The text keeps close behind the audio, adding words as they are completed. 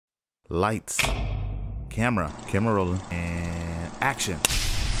Lights, camera rolling, and action.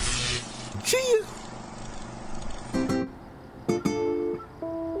 Cheer.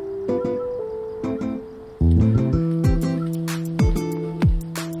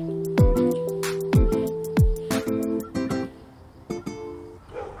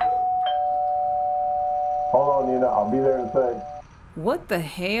 Hold on, Nina. I'll be there in a sec. What the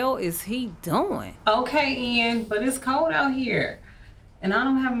hell is he doing? Okay, Ian, but it's cold out here, and I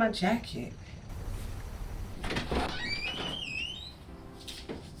don't have my jacket.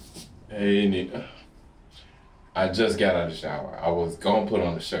 Hey, Nina. I just got out of the shower. I was gonna put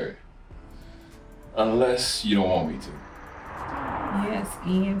on the shirt. Unless you don't want me to. Yes,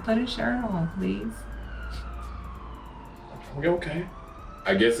 Ian, put a shirt on, please. Okay.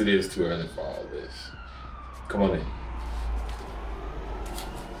 I guess it is too early for all this. Come on in.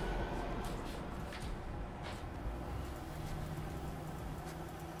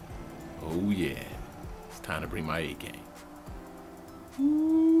 Oh yeah, it's time to bring my A game.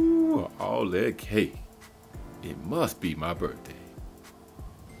 Ooh, all that cake. It must be my birthday.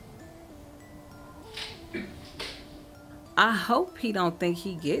 I hope he don't think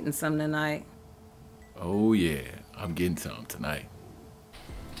he getting some tonight. Oh yeah, I'm getting some tonight.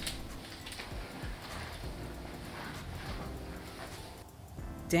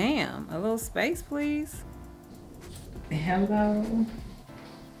 Damn, a little space, please. Hello.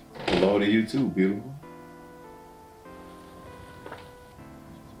 Hello to you too, beautiful.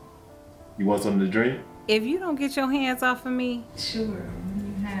 You want something to drink? If you don't get your hands off of me. Sure, what do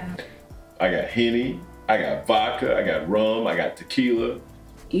you have? I got Henny, I got vodka, I got rum, I got tequila.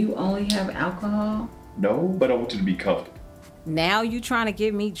 You only have alcohol? No, but I want you to be comfortable. Now you trying to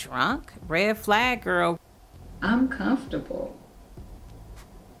get me drunk? Red flag, girl. I'm comfortable.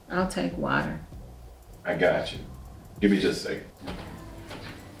 I'll take water. I got you. Give me just a second.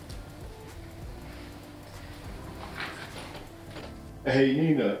 Hey,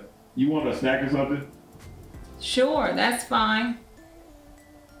 Nina, you want a snack or something? Sure, that's fine.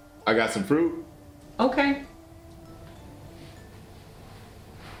 I got some fruit. Okay.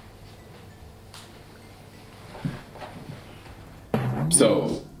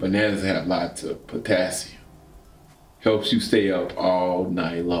 So, bananas have lots of potassium. Helps you stay up all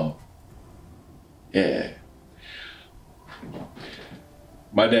night long. Yeah.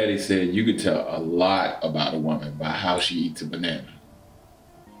 My daddy said you could tell a lot about a woman by how she eats a banana.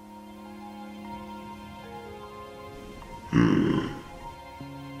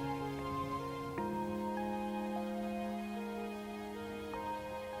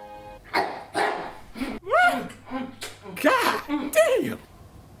 God damn!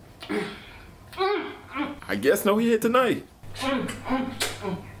 I guess no hit tonight.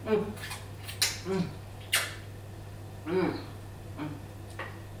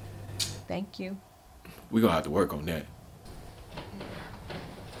 Thank you. We're gonna have to work on that.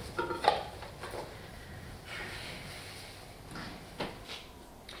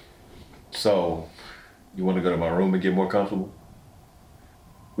 So, you want to go to my room and get more comfortable?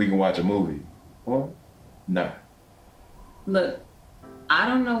 We can watch a movie. Or not. Look, I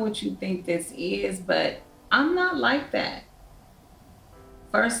don't know what you think this is, but I'm not like that.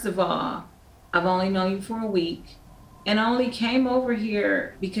 First of all, I've only known you for a week, and I only came over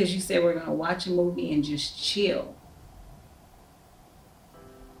here because you said we're gonna watch a movie and just chill.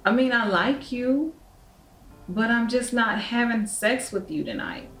 I mean, I like you, but I'm just not having sex with you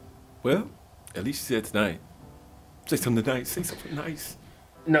tonight. Well, at least you said tonight. Say something nice. Say something nice.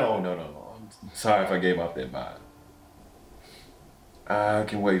 No. I'm sorry if I gave off that vibe. I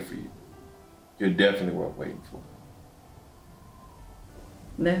can wait for you. You're definitely worth waiting for.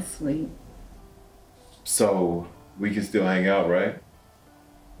 That's sweet. So, we can still hang out, right?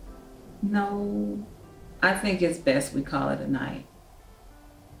 No, I think it's best we call it a night.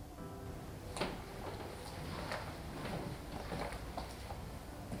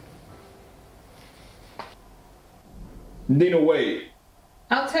 Nina, wait.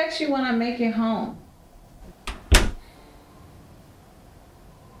 I'll text you when I make it home.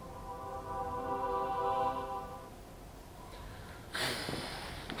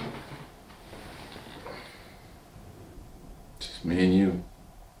 Just me and you.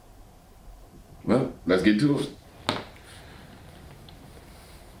 Well, let's get to it.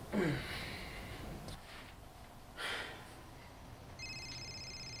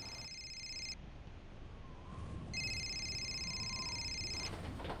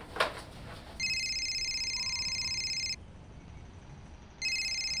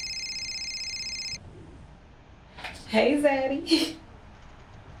 Hey, Zaddy.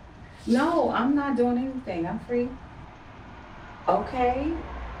 No, I'm not doing anything. I'm free. Okay.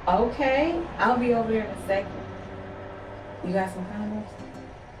 Okay, I'll be over there in a second. You got some condoms?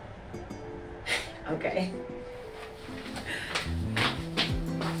 Okay.